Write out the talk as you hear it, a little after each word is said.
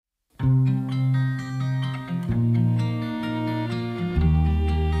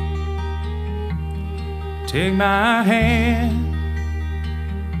Take my hand,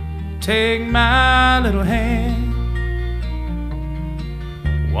 take my little hand,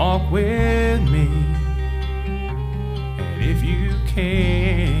 walk with me, and if you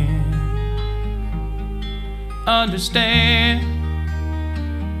can, understand,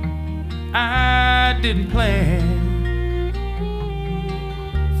 I didn't plan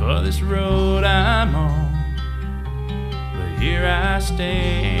for this road I'm on, but here I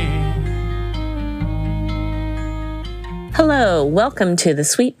stand. Hello, welcome to the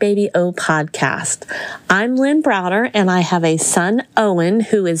Sweet Baby O podcast. I'm Lynn Browder, and I have a son, Owen,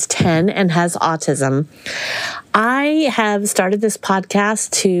 who is 10 and has autism. I have started this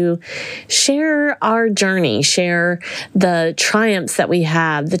podcast to share our journey, share the triumphs that we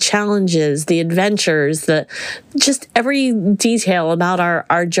have, the challenges, the adventures, just every detail about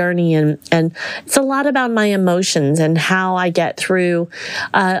our journey. And it's a lot about my emotions and how I get through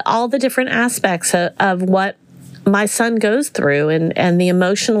all the different aspects of what my son goes through and the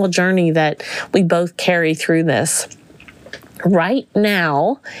emotional journey that we both carry through this. Right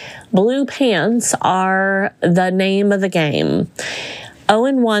now, blue pants are the name of the game.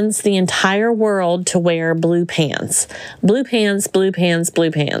 Owen wants the entire world to wear blue pants. Blue pants, blue pants,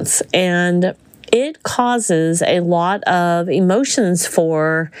 blue pants. And it causes a lot of emotions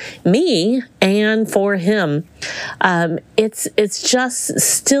for me and for him. It's just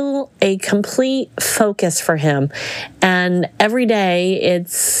still a complete focus for him. And every day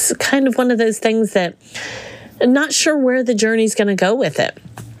it's kind of one of those things that I'm not sure where the journey's going to go with it.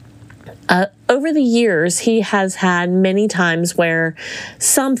 Over the years, he has had many times where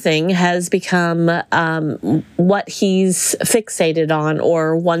something has become what he's fixated on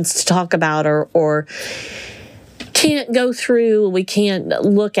or wants to talk about or can't go through, we can't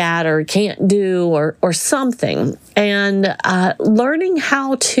look at or can't do or something. And learning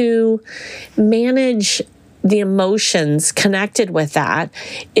how to manage the emotions connected with that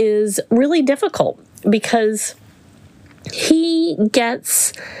is really difficult because he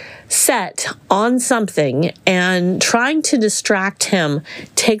gets set on something, and trying to distract him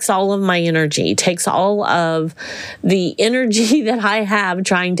takes all of my energy, takes all of the energy that I have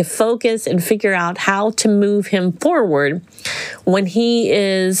trying to focus and figure out how to move him forward when he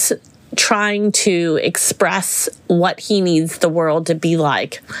is trying to express what he needs the world to be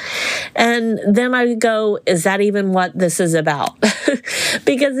like. And then I go, is that even what this is about?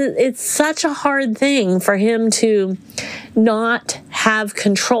 Because it's such a hard thing for him to not have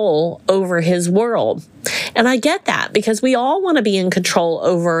control over his world. And I get that because we all want to be in control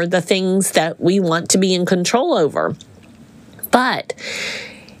over the things that we want to be in control over. But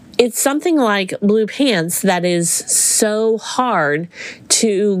it's something like blue pants that is so hard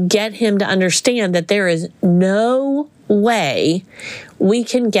to get him to understand that there is no way we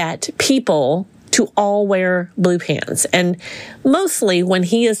can get people to all wear blue pants. And mostly when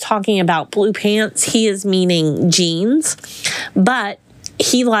he is talking about blue pants, he is meaning jeans, but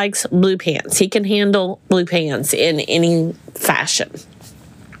he likes blue pants. He can handle blue pants in any fashion.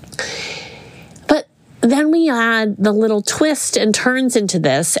 But then we add the little twist and turns into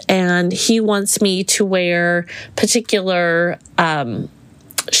this, and he wants me to wear particular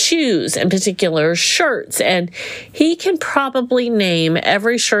shoes and particular shirts, and he can probably name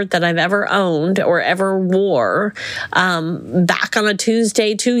every shirt that I've ever owned or ever wore back on a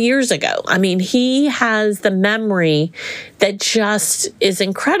Tuesday 2 years ago. I mean, he has the memory that just is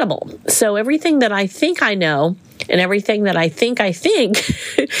incredible. So everything that I think I know and everything that I think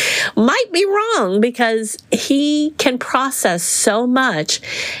might be wrong because he can process so much,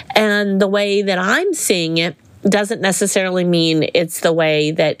 and the way that I'm seeing it doesn't necessarily mean it's the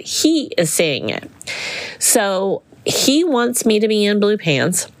way that he is seeing it. So he wants me to be in blue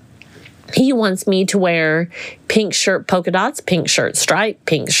pants. He wants me to wear pink shirt polka dots, pink shirt stripe,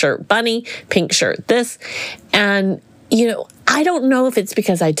 pink shirt bunny, pink shirt this. And, I don't know if it's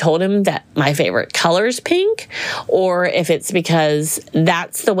because I told him that my favorite color is pink, or if it's because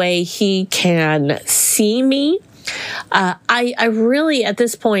that's the way he can see me. I really, at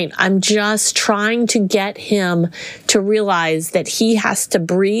this point, I'm just trying to get him to realize that he has to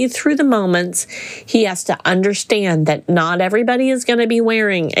breathe through the moments. He has to understand that not everybody is going to be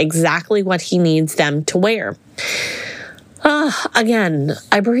wearing exactly what he needs them to wear. Again,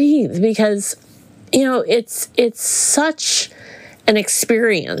 I breathe because, it's such an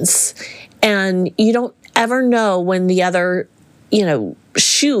experience, and you don't ever know when the other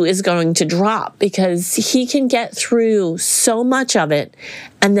shoe is going to drop, because he can get through so much of it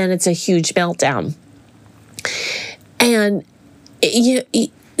and then it's a huge meltdown. And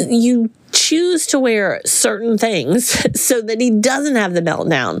you choose to wear certain things so that he doesn't have the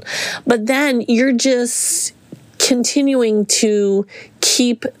meltdown. But then you're just continuing to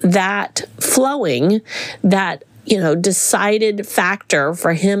keep that flowing, that, decided factor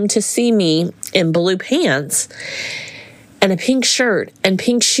for him to see me in blue pants and a pink shirt and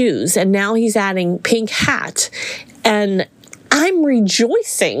pink shoes. And now he's adding pink hat. And I'm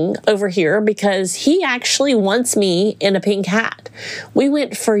rejoicing over here because he actually wants me in a pink hat. We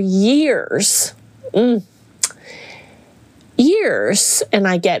went for years, and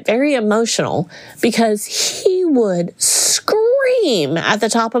I get very emotional because he would scream at the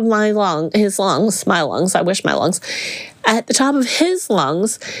top of my lungs, at the top of his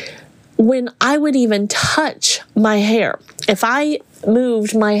lungs when I would even touch my hair. If I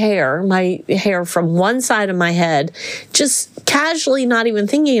moved my hair from one side of my head, just casually, not even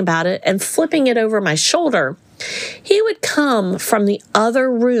thinking about it, and flipping it over my shoulder, he would come from the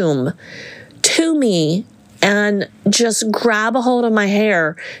other room to me and just grab a hold of my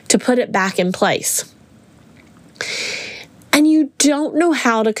hair to put it back in place. And you don't know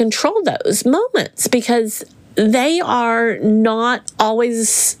how to control those moments because they are not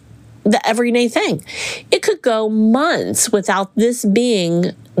always the everyday thing. It could go months without this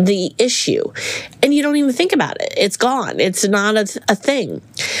being the issue, and you don't even think about it. It's gone. It's not a thing.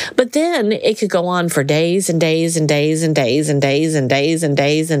 But then it could go on for days and days and days and days and days and days and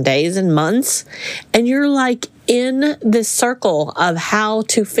days and days and months, and you're like in this circle of how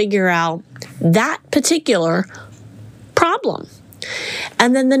to figure out that particular problem.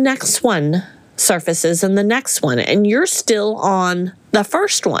 And then the next one surfaces and the next one, and you're still on the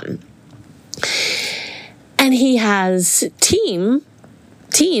first one. And he has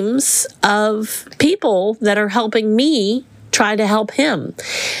teams of people that are helping me try to help him.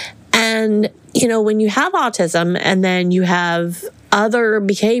 And, when you have autism and then you have other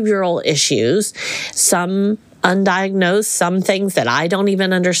behavioral issues, some undiagnosed, some things that I don't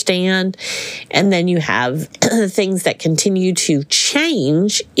even understand, and then you have things that continue to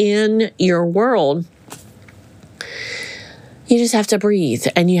change in your world, you just have to breathe,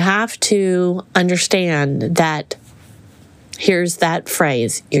 and you have to understand that here's that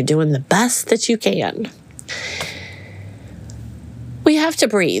phrase, you're doing the best that you can. We have to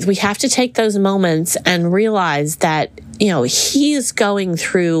breathe. We have to take those moments and realize that, he is going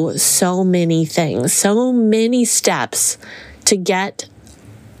through so many things, so many steps to get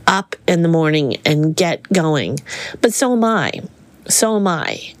up in the morning and get going. But so am I.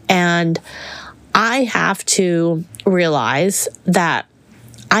 And I have to realize that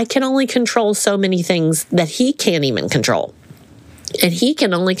I can only control so many things that he can't even control. And he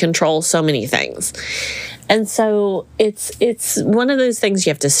can only control so many things. And so it's one of those things you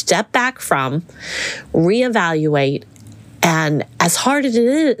have to step back from, reevaluate, and as hard as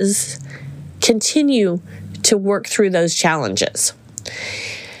it is, continue to work through those challenges.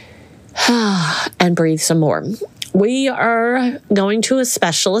 And breathe some more. We are going to a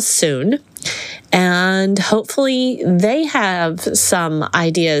specialist soon, and hopefully they have some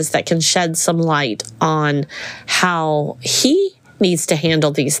ideas that can shed some light on how he needs to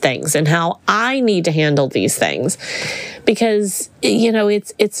handle these things and how I need to handle these things. Because,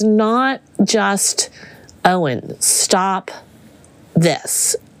 it's not just, Owen, stop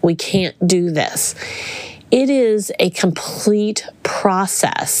this. We can't do this. It is a complete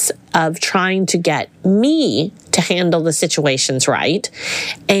process of trying to get me to handle the situations right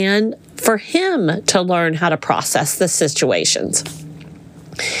and for him to learn how to process the situations.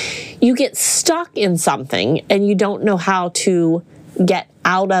 You get stuck in something and you don't know how to get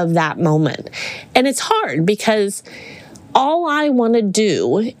out of that moment. And it's hard because all I want to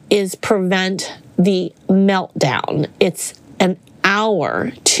do is prevent the meltdown. It's an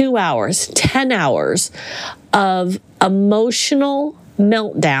hour, 2 hours, 10 hours of emotional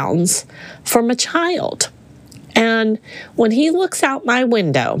meltdowns from a child. And when he looks out my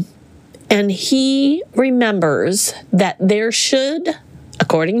window and he remembers that there should,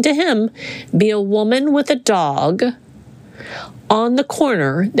 according to him, be a woman with a dog on the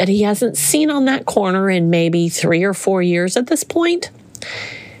corner that he hasn't seen on that corner in maybe 3 or 4 years at this point,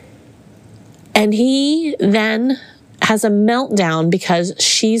 and he then has a meltdown because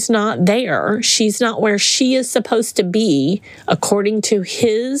she's not there. She's not where she is supposed to be according to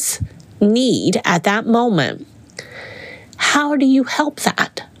his need at that moment. How do you help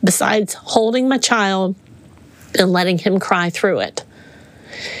that besides holding my child and letting him cry through it?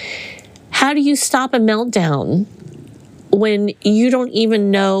 How do you stop a meltdown when you don't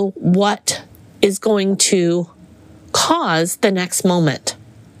even know what is going to cause the next moment?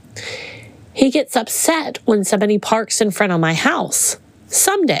 He gets upset when somebody parks in front of my house.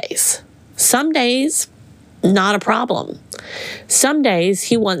 Some days. Some days, not a problem. Some days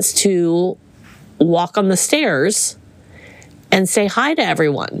he wants to walk on the stairs and say hi to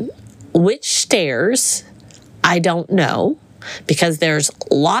everyone. Which stairs, I don't know, because there's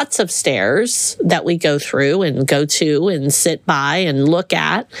lots of stairs that we go through and go to and sit by and look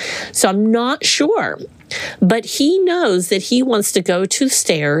at. So I'm not sure. But he knows that he wants to go to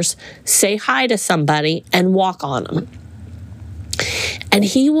stairs, say hi to somebody, and walk on them. And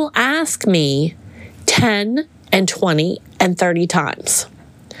he will ask me 10 and 20 and 30 times.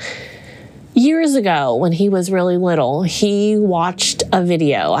 Years ago, when he was really little, he watched a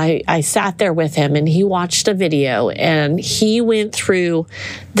video. I sat there with him and he watched a video, and he went through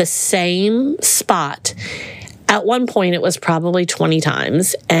the same spot. At one point, it was probably 20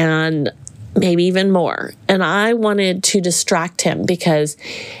 times and maybe even more. And I wanted to distract him because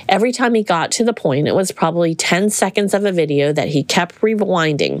every time he got to the point, it was probably 10 seconds of a video that he kept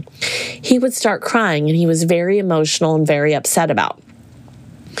rewinding, he would start crying, and he was very emotional and very upset about.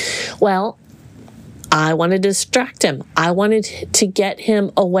 Well, I wanted to distract him. I wanted to get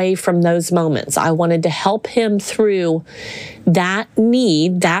him away from those moments. I wanted to help him through that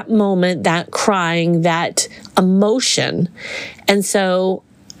need, that moment, that crying, that emotion. And so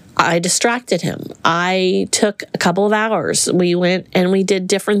I distracted him. I took a couple of hours. We went and we did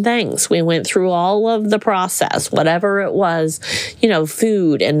different things. We went through all of the process, whatever it was,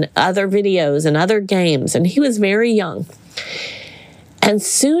 food and other videos and other games. And he was very young. And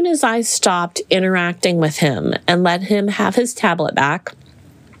soon as I stopped interacting with him and let him have his tablet back,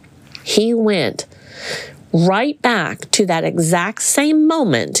 he went right back to that exact same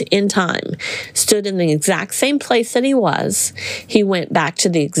moment in time, stood in the exact same place that he was. He went back to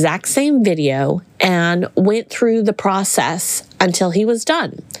the exact same video and went through the process until he was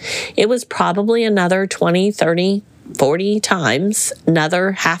done. It was probably another 20, 30, 40 times,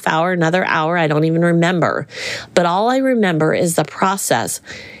 another half hour, another hour. I don't even remember. But all I remember is the process.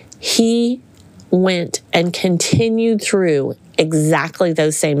 He went and continued through exactly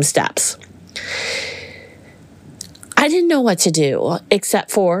those same steps. I didn't know what to do except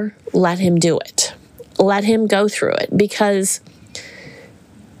for let him do it. Let him go through it, because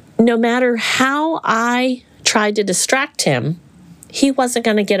no matter how I tried to distract him, he wasn't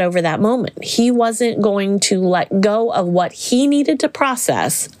going to get over that moment. He wasn't going to let go of what he needed to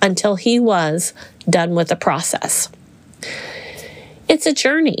process until he was done with the process. It's a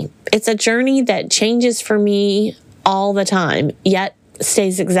journey. It's a journey that changes for me all the time, yet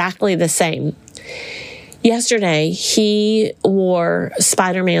stays exactly the same. Yesterday, he wore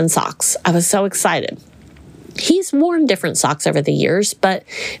Spider-Man socks. I was so excited. He's worn different socks over the years, but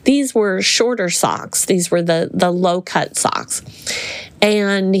these were shorter socks. These were the low-cut socks.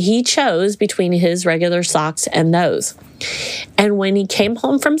 And he chose between his regular socks and those. And when he came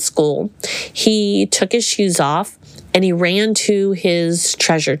home from school, he took his shoes off and he ran to his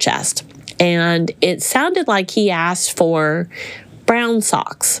treasure chest. And it sounded like he asked for brown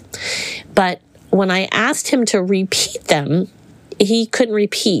socks. But when I asked him to repeat them, he couldn't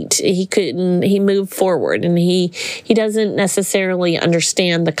repeat. He moved forward, and he doesn't necessarily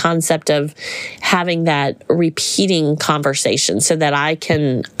understand the concept of having that repeating conversation so that I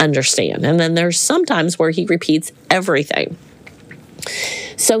can understand. And then there's sometimes where he repeats everything.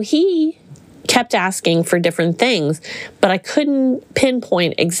 So he kept asking for different things, but I couldn't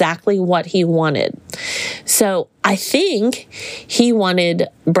pinpoint exactly what he wanted. So I think he wanted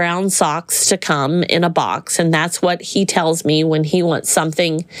brown socks to come in a box, and that's what he tells me when he wants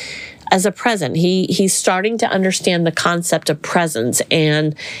something as a present. He's starting to understand the concept of presents,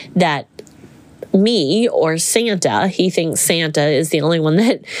 and that me or Santa, he thinks Santa is the only one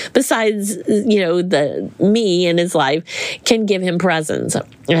that, besides, the me in his life, can give him presents.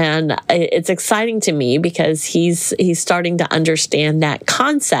 And it's exciting to me because he's starting to understand that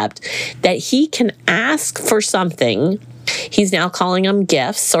concept, that he can ask for something. He's now calling them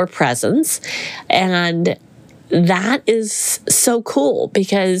gifts or presents. And that is so cool,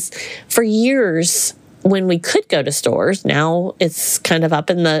 because for years, when we could go to stores, now it's kind of up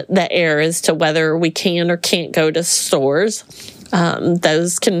in the air as to whether we can or can't go to stores.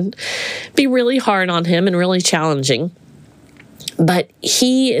 Those can be really hard on him and really challenging. But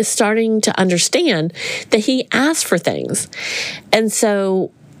he is starting to understand that he asked for things. And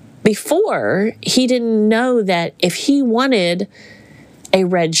so before, he didn't know that if he wanted a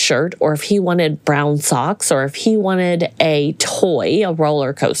red shirt, or if he wanted brown socks, or if he wanted a toy, a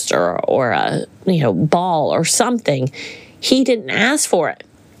roller coaster, or a ball or something, he didn't ask for it.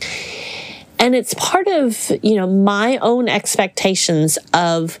 And it's part of my own expectations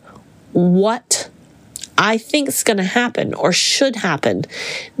of what I think is going to happen or should happen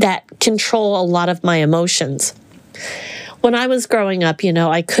that control a lot of my emotions. When I was growing up,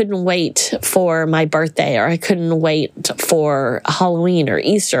 I couldn't wait for my birthday, or I couldn't wait for Halloween or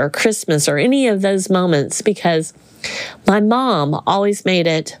Easter or Christmas or any of those moments, because my mom always made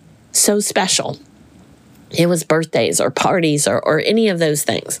it so special. It was birthdays or parties or any of those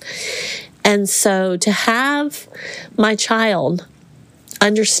things. And so to have my child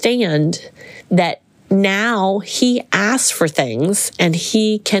understand that now he asks for things and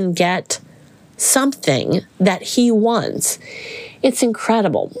he can get something that he wants, it's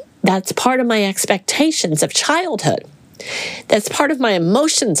incredible. That's part of my expectations of childhood. That's part of my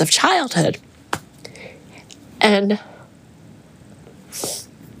emotions of childhood. And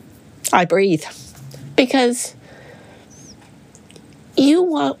I breathe, because you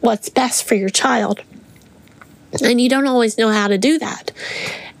want what's best for your child, and you don't always know how to do that.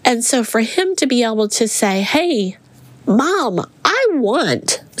 And so for him to be able to say, hey, Mom, I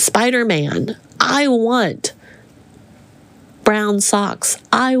want Spider-Man. I want brown socks.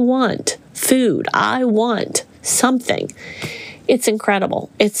 I want food. I want something. It's incredible.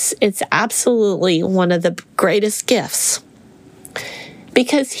 It's absolutely one of the greatest gifts,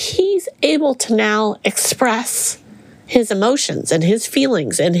 because he's able to now express his emotions and his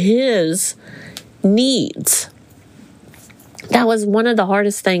feelings and his needs. That was one of the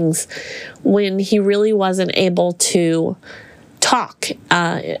hardest things when he really wasn't able to talk.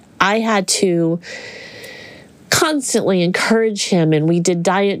 I had to constantly encourage him, and we did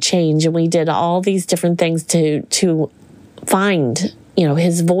diet change, and we did all these different things to find,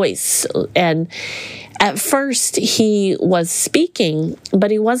 his voice. And at first he was speaking, but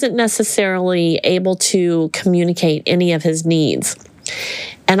he wasn't necessarily able to communicate any of his needs.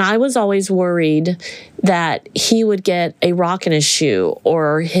 And I was always worried that he would get a rock in his shoe,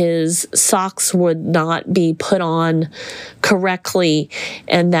 or his socks would not be put on correctly,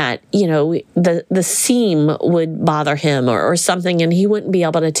 and that, the seam would bother him or something, and he wouldn't be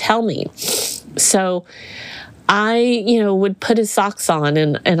able to tell me. So I, would put his socks on,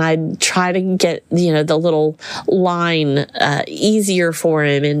 and I'd try to get, the little line easier for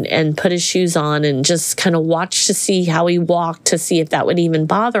him, and put his shoes on and just kind of watch to see how he walked, to see if that would even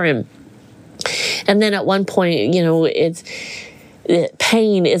bother him. And then at one point,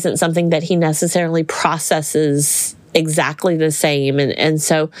 pain isn't something that he necessarily processes exactly the same. And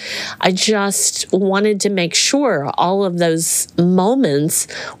so I just wanted to make sure all of those moments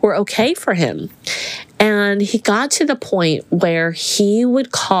were okay for him. And he got to the point where he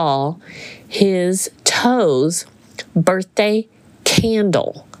would call his toes birthday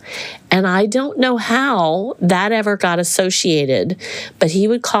candle. And I don't know how that ever got associated, but he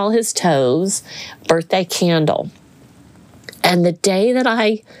would call his toes birthday candle. And the day that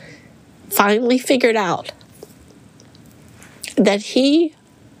I finally figured out that he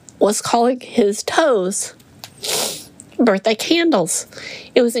was calling his toes birthday candles,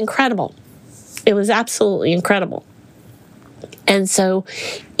 it was incredible. It was absolutely incredible. And so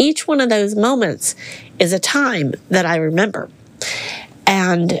each one of those moments is a time that I remember.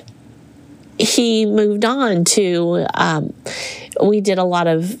 And he moved on to, we did a lot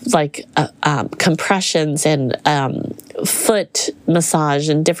of compressions and foot massage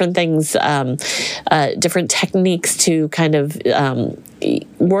and different things, different techniques to kind of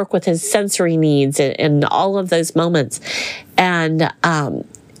work with his sensory needs and all of those moments. And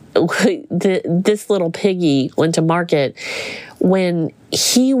this little piggy went to market. When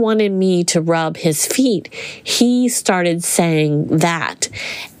he wanted me to rub his feet, he started saying that,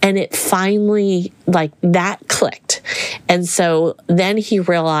 and it finally, that clicked. And so then he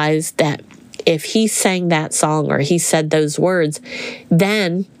realized that if he sang that song or he said those words,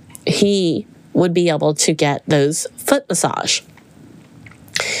 then he would be able to get those foot massage.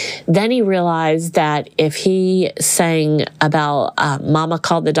 Then he realized that if he sang about Mama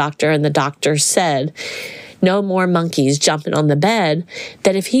called the doctor and the doctor said, no more monkeys jumping on the bed,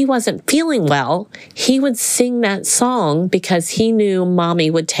 that if he wasn't feeling well, he would sing that song because he knew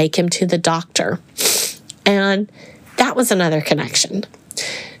Mommy would take him to the doctor. And that was another connection.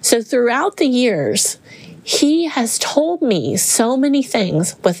 So throughout the years, he has told me so many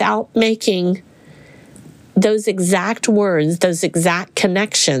things without making those exact words, those exact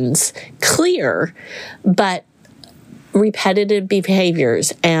connections clear, but repetitive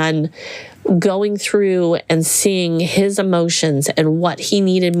behaviors and going through and seeing his emotions and what he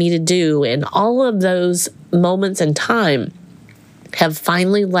needed me to do, and all of those moments in time have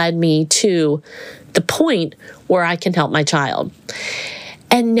finally led me to the point where I can help my child.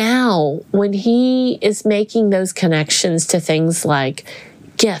 And now when he is making those connections to things like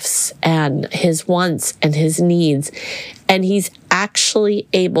gifts and his wants and his needs. And he's actually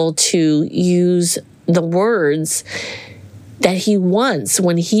able to use the words that he wants.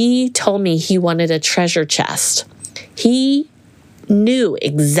 When he told me he wanted a treasure chest, he knew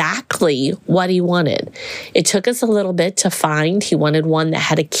exactly what he wanted. It took us a little bit to find. He wanted one that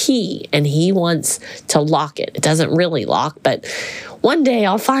had a key, and he wants to lock it. It doesn't really lock, but one day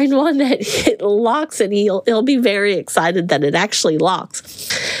I'll find one that it locks, and he'll be very excited that it actually locks.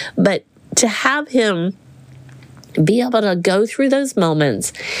 But to have him be able to go through those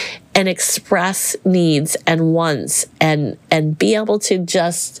moments and express needs and wants and be able to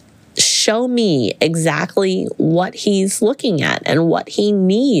just show me exactly what he's looking at and what he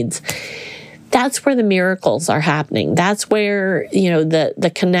needs, that's where the miracles are happening. That's where,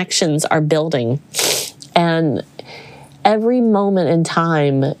 the connections are building. And every moment in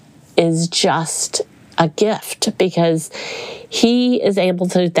time is just a gift, because he is able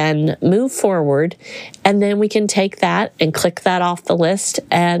to then move forward, and then we can take that and click that off the list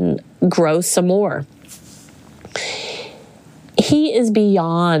and grow some more. He is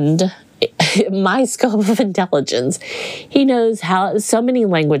beyond my scope of intelligence. He knows so many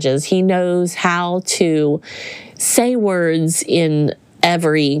languages. He knows how to say words in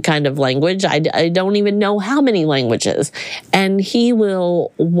every kind of language. I don't even know how many languages. And he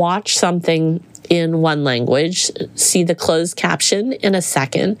will watch something in one language, see the closed caption in a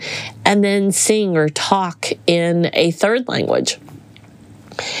second, and then sing or talk in a third language.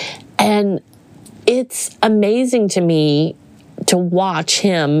 And it's amazing to me to watch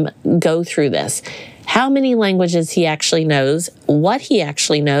him go through this. How many languages he actually knows, what he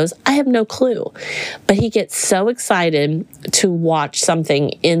actually knows, I have no clue. But he gets so excited to watch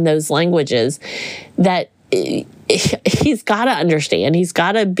something in those languages that he's got to understand. He's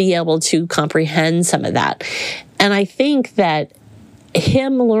got to be able to comprehend some of that. And I think that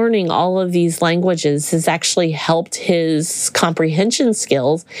him learning all of these languages has actually helped his comprehension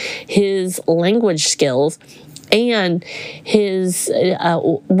skills, his language skills, and his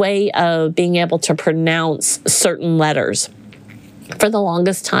way of being able to pronounce certain letters. For the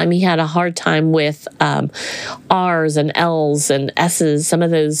longest time, he had a hard time with R's and L's and S's, some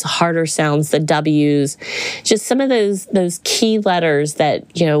of those harder sounds, the W's, just some of those key letters that,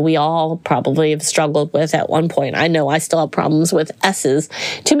 we all probably have struggled with at one point. I know I still have problems with S's.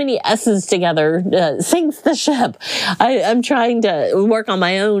 Too many S's together sinks the ship. I'm trying to work on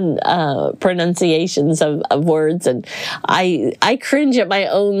my own pronunciations of words, and I cringe at my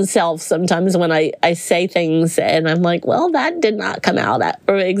own self sometimes when I say things and I'm like, well, that did not come out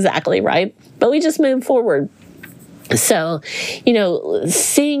exactly right, but we just move forward. So,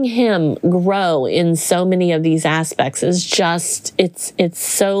 seeing him grow in so many of these aspects is just, it's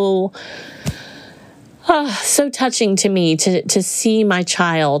so touching to me to see my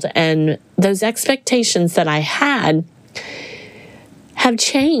child, and those expectations that I had have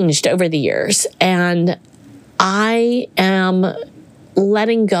changed over the years, and I am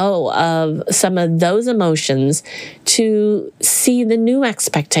letting go of some of those emotions to see the new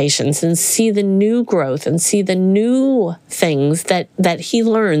expectations and see the new growth and see the new things that he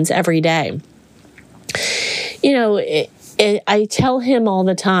learns every day. I tell him all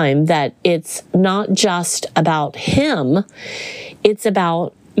the time that it's not just about him, it's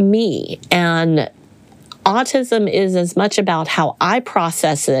about me. And autism is as much about how I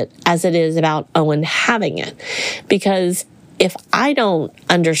process it as it is about Owen having it. Because if I don't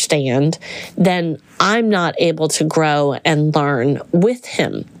understand, then I'm not able to grow and learn with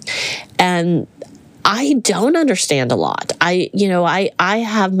him. And I don't understand a lot. I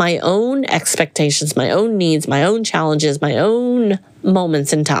have my own expectations, my own needs, my own challenges, my own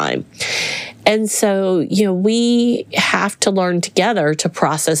moments in time. And so, we have to learn together to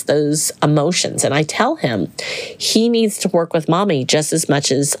process those emotions. And I tell him he needs to work with mommy just as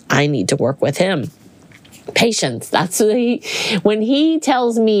much as I need to work with him. Patience. That's when he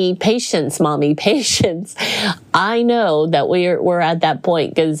tells me patience, mommy, patience, I know that we're at that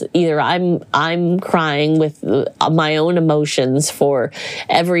point, because either I'm crying with my own emotions for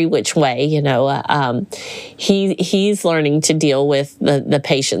every which way, he's learning to deal with the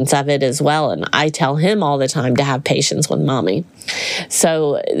patience of it as well. And I tell him all the time to have patience with mommy.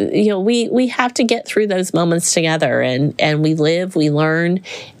 So, we have to get through those moments together, and we live, we learn,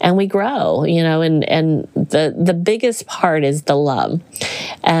 and we grow, and the biggest part is the love.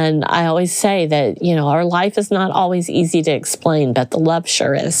 And I always say that, our life is not always easy to explain, but the love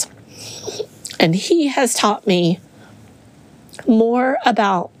sure is. And he has taught me more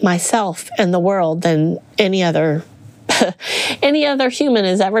about myself and the world than any other human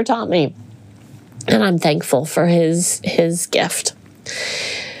has ever taught me. And I'm thankful for his gift.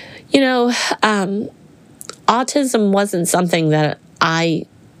 You know, autism wasn't something that I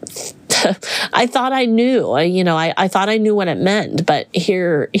thought I knew. I thought I knew what it meant, but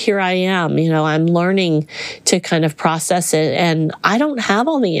here I am. I'm learning to kind of process it, and I don't have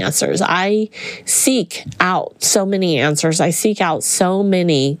all the answers. I seek out so many answers. I seek out so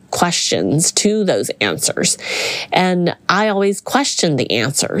many questions to those answers, and I always question the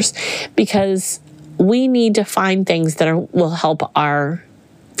answers because we need to find things that will help our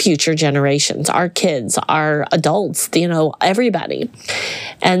future generations, our kids, our adults, everybody.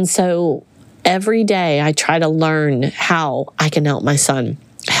 And so every day I try to learn how I can help my son,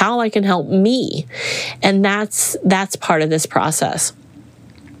 how I can help me. And that's part of this process.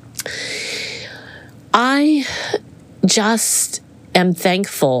 I just am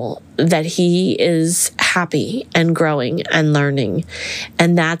thankful that he is happy and growing and learning.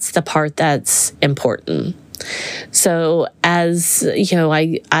 And that's the part that's important. So as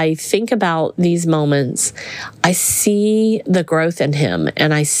I think about these moments, I see the growth in him,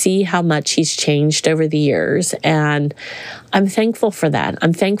 and I see how much he's changed over the years, and I'm thankful for that.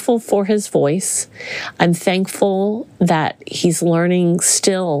 I'm thankful for his voice. I'm thankful that he's learning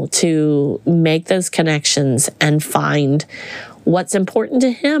still to make those connections and find what's important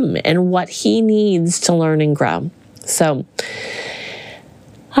to him and what he needs to learn and grow. So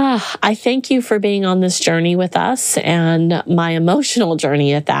I thank you for being on this journey with us, and my emotional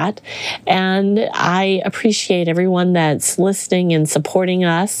journey at that. And I appreciate everyone that's listening and supporting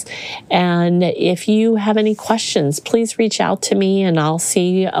us. And if you have any questions, please reach out to me and I'll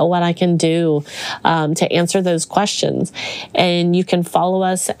see what I can do to answer those questions. And you can follow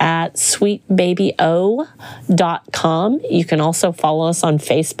us at sweetbabyo.com. You can also follow us on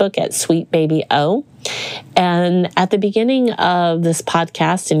Facebook at sweetbabyo. And at the beginning of this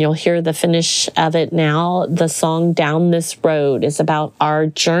podcast, and you'll hear the finish of it now, the song Down This Road is about our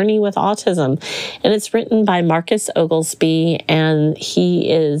journey with autism. And it's written by Marcus Oglesby, and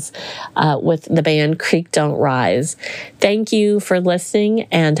he is with the band Creek Don't Rise. Thank you for listening,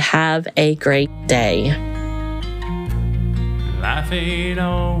 and have a great day. Life ain't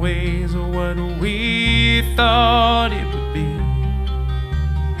always what we thought it would be.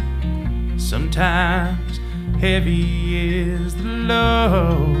 Sometimes heavy is the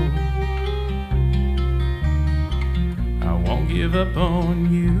load. I won't give up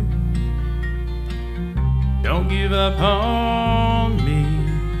on you. Don't give up on me.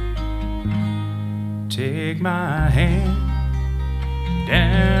 Take my hand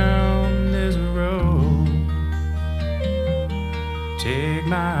down this road. Take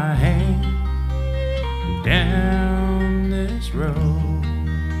my hand down this road.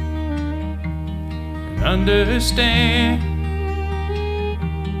 Understand,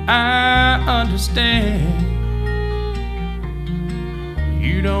 I understand.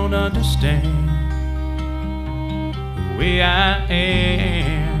 You don't understand the way I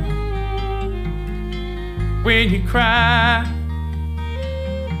am. When you cry,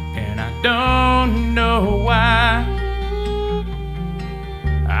 and I don't know why,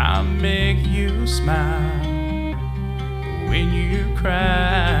 I'll make you smile when you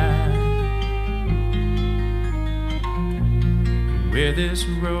cry. Where this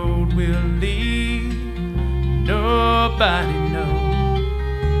road will lead, nobody knows.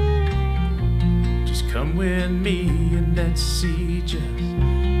 Just come with me and let's see just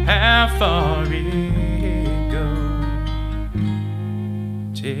how far it goes.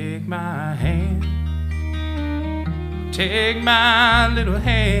 Take my hand, take my little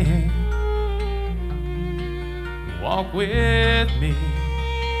hand, walk with me,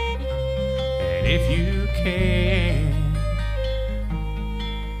 and if you can,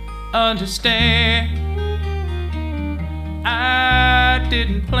 understand, I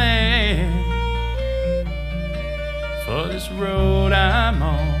didn't plan for this road I'm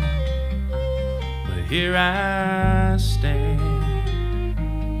on, but here I stand.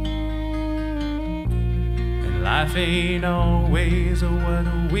 And life ain't always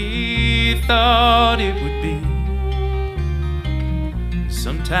what we thought it would be.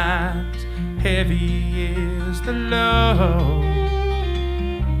 Sometimes heavy is the load.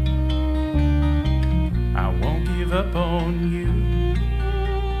 Give up on you.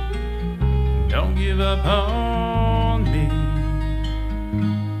 Don't give up on me.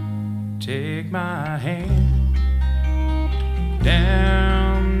 Take my hand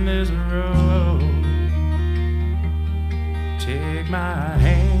down this road. Take my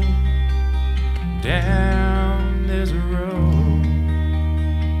hand down this road.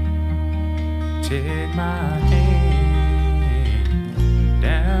 Take my hand.